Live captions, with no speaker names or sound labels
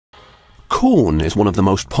Corn is one of the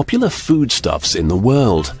most popular foodstuffs in the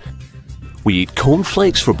world. We eat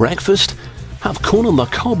cornflakes for breakfast, have corn on the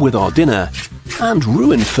cob with our dinner, and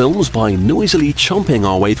ruin films by noisily chomping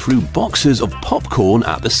our way through boxes of popcorn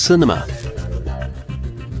at the cinema.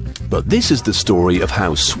 But this is the story of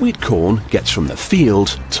how sweet corn gets from the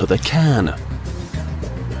field to the can.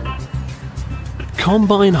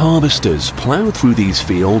 Combine harvesters plough through these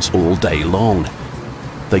fields all day long.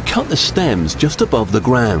 They cut the stems just above the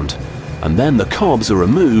ground, and then the cobs are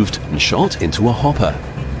removed and shot into a hopper.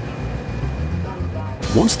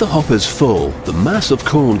 Once the hopper's full, the mass of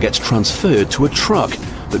corn gets transferred to a truck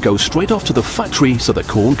that goes straight off to the factory so that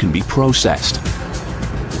corn can be processed.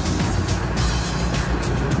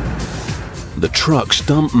 The trucks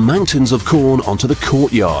dump mountains of corn onto the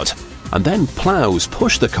courtyard, and then ploughs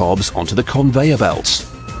push the cobs onto the conveyor belts.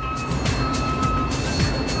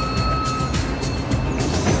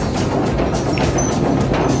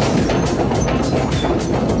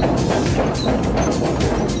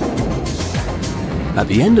 At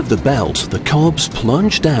the end of the belt, the cobs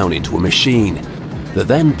plunge down into a machine. They're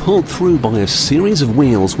then pulled through by a series of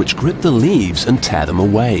wheels which grip the leaves and tear them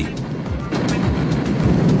away.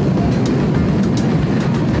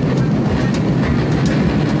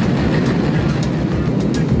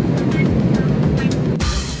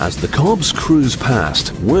 As the cobs cruise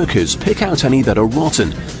past, workers pick out any that are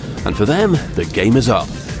rotten, and for them, the game is up.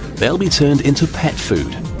 They'll be turned into pet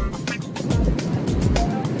food.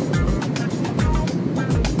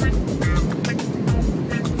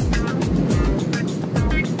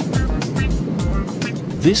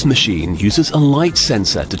 This machine uses a light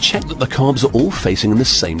sensor to check that the cobs are all facing in the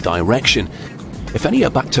same direction. If any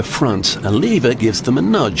are back to front, a lever gives them a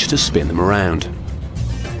nudge to spin them around.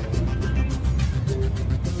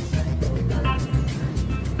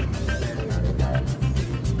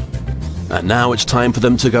 And now it's time for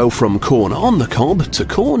them to go from corn on the cob to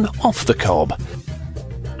corn off the cob.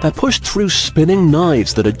 They're pushed through spinning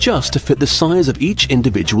knives that adjust to fit the size of each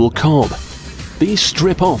individual cob. These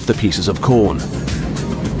strip off the pieces of corn.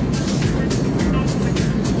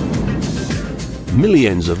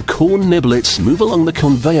 Millions of corn niblets move along the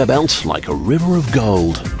conveyor belt like a river of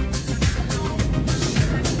gold.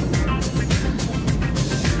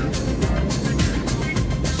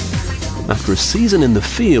 After a season in the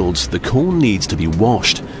fields, the corn needs to be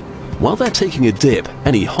washed. While they're taking a dip,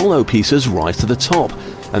 any hollow pieces rise to the top,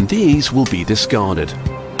 and these will be discarded.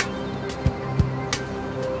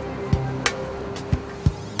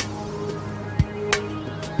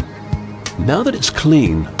 Now that it's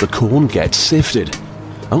clean, the corn gets sifted.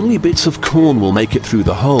 Only bits of corn will make it through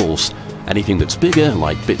the holes. Anything that's bigger,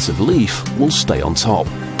 like bits of leaf, will stay on top.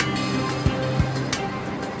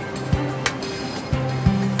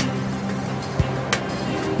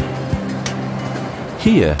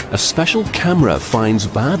 Here, a special camera finds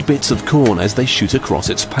bad bits of corn as they shoot across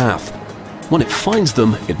its path. When it finds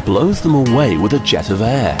them, it blows them away with a jet of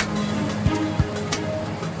air.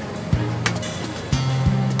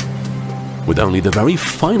 With only the very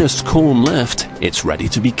finest corn left, it's ready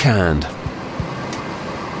to be canned.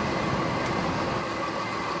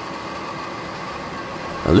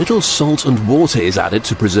 A little salt and water is added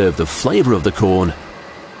to preserve the flavor of the corn.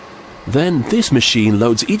 Then this machine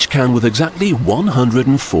loads each can with exactly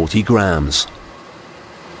 140 grams.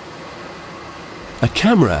 A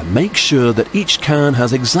camera makes sure that each can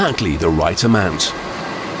has exactly the right amount.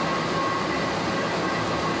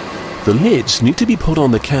 The lids need to be put on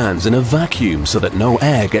the cans in a vacuum so that no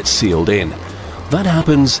air gets sealed in. That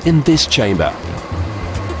happens in this chamber.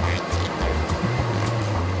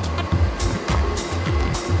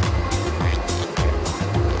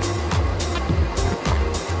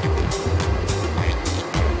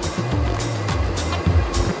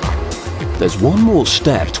 There's one more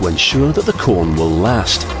step to ensure that the corn will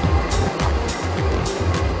last.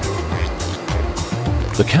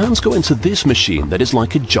 The cans go into this machine that is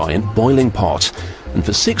like a giant boiling pot, and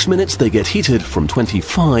for 6 minutes they get heated from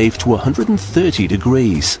 25 to 130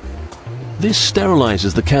 degrees. This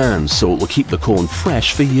sterilizes the cans so it will keep the corn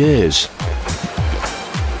fresh for years.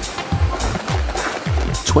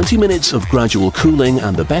 20 minutes of gradual cooling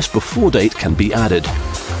and the best before date can be added.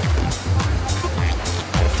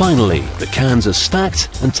 Finally, the cans are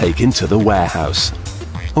stacked and taken to the warehouse.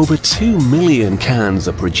 Over 2 million cans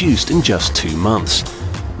are produced in just 2 months.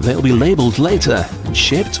 They'll be labeled later and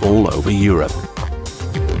shipped all over Europe.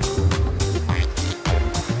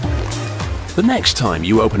 The next time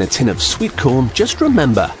you open a tin of sweet corn, just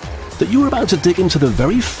remember that you're about to dig into the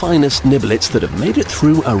very finest niblets that have made it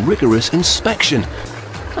through a rigorous inspection.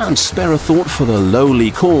 And spare a thought for the lowly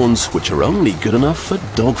corns which are only good enough for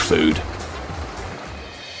dog food.